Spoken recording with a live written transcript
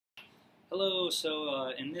Hello,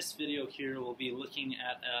 in this video here we'll be looking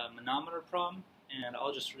at a manometer problem, and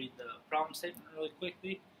I'll just read the problem statement really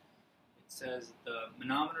quickly. It says the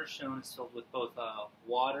manometer shown is filled with both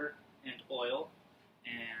water and oil,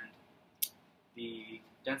 and the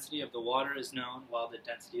density of the water is known while the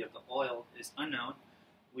density of the oil is unknown.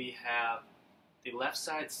 We have the left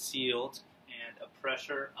side sealed and a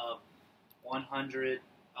pressure of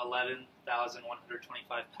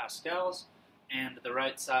 111,125 pascals, and the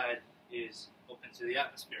right side is open to the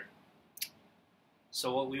atmosphere.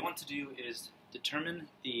 So what we want to do is determine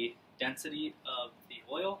the density of the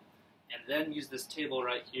oil and then use this table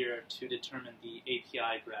right here to determine the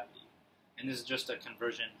API gravity. And this is just a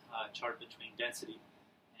conversion chart between density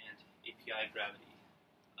and API gravity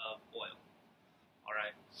of oil.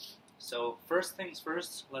 Alright, so first things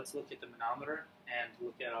first, let's look at the manometer and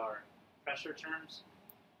look at our pressure terms.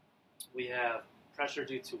 We have pressure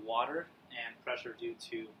due to water and pressure due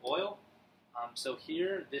to oil. So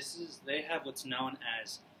here, they have what's known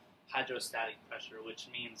as hydrostatic pressure, which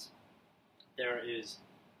means there is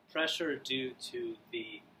pressure due to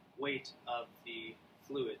the weight of the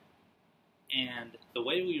fluid. And the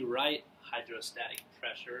way we write hydrostatic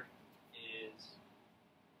pressure is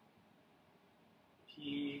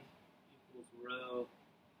P equals rho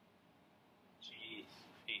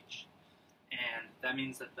GH. And that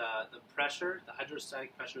means that the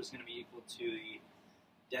hydrostatic pressure is going to be equal to the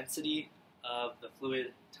density of the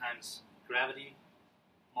fluid times gravity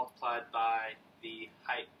multiplied by the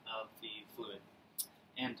height of the fluid.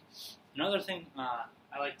 And another thing I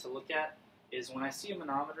like to look at is when I see a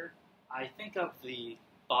manometer, I think of the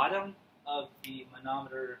bottom of the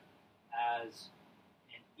manometer as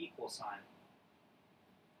an equal sign.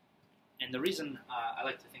 And the reason I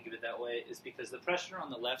like to think of it that way is because the pressure on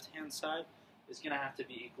the left-hand side is going to have to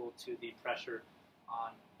be equal to the pressure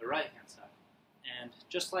on the right-hand side. And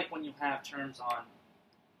just like when you have terms on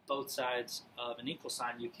both sides of an equal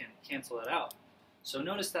sign, you can cancel it out. So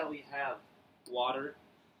notice that we have water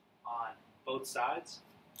on both sides,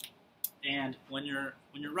 and when you're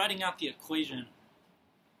writing out the equation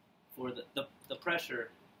for the pressure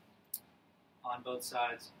on both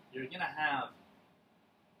sides, you're going to have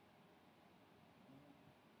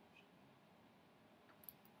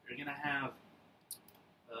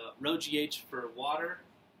rho GH for water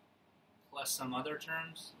plus some other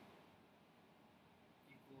terms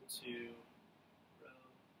equal to rho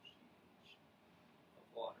GH of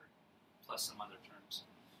water plus some other terms.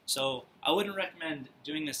 So I wouldn't recommend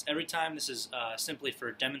doing this every time. This is simply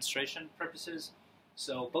for demonstration purposes.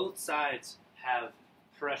 So both sides have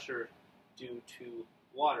pressure due to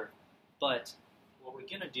water, but what we're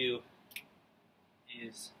going to do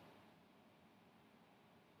is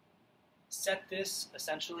set this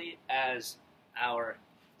essentially as our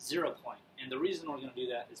 0 point. And the reason we're going to do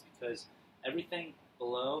that is because everything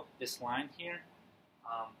below this line here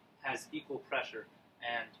has equal pressure,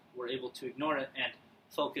 and we're able to ignore it and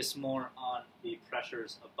focus more on the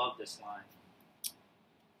pressures above this line.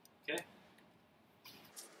 Okay?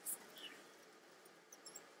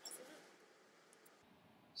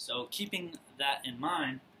 So keeping that in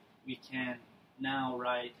mind, we can now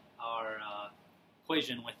write our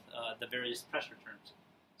equation with the various pressure terms.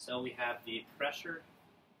 So we have the pressure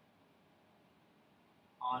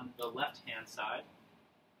on the left-hand side,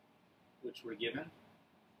 which we're given,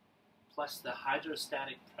 plus the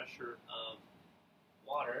hydrostatic pressure of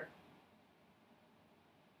water,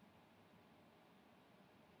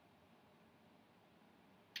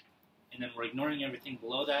 and then we're ignoring everything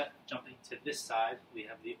below that. Jumping to this side, we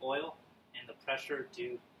have the oil and the pressure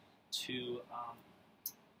due to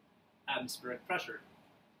atmospheric pressure.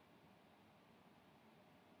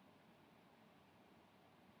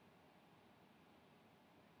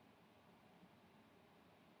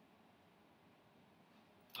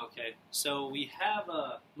 Okay, so we have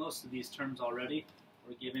most of these terms already.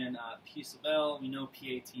 We're given P sub L, we know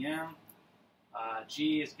PATM,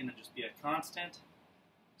 G is going to just be a constant.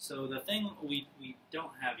 So the thing we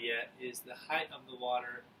don't have yet is the height of the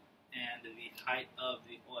water and the height of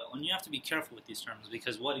the oil. And you have to be careful with these terms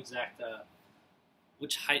because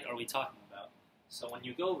which height are we talking about? So when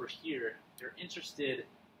you go over here, you're interested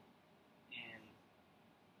in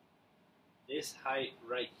this height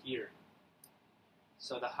right here.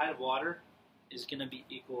 So the height of water is going to be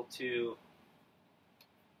equal to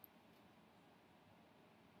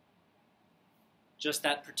just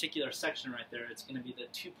that particular section right there. It's going to be the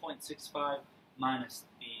 2.65 minus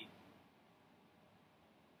the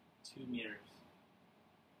 2 meters.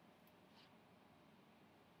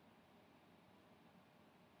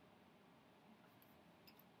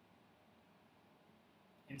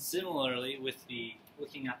 And similarly with the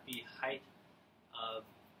looking at the height of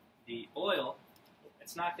the oil,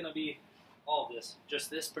 it's not going to be all of this, just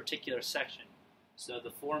this particular section. So the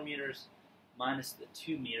 4 meters minus the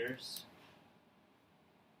 2 meters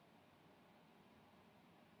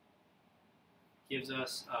gives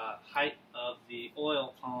us height of the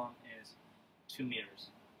oil column is 2 meters.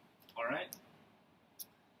 All right?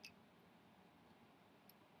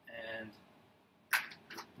 And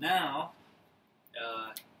now,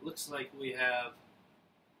 looks like we have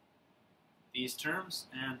these terms,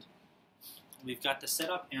 and we've got the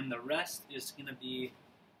setup, and the rest is going to be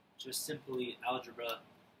just simply algebra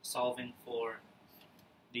solving for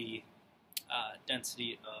the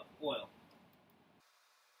density of oil.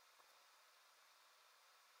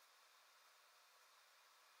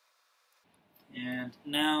 And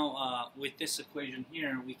now with this equation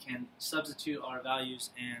here, we can substitute our values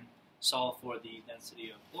and solve for the density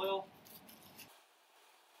of oil.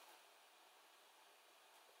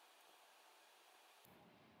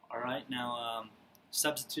 Alright, now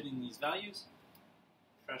substituting these values,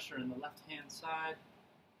 pressure in the left-hand side,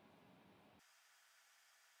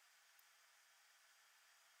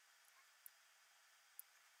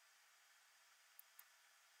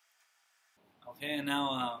 okay, and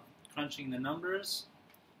now crunching the numbers,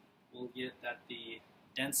 we'll get that the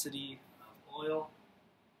density of oil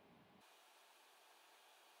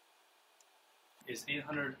is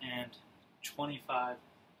 825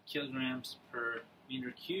 kilograms per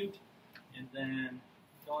meter cubed. And then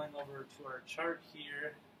going over to our chart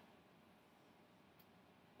here,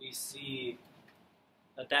 we see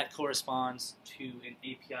that that corresponds to an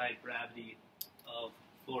API gravity of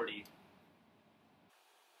 40.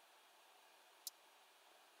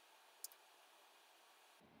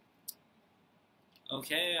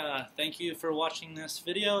 Okay, thank you for watching this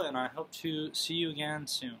video, and I hope to see you again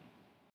soon.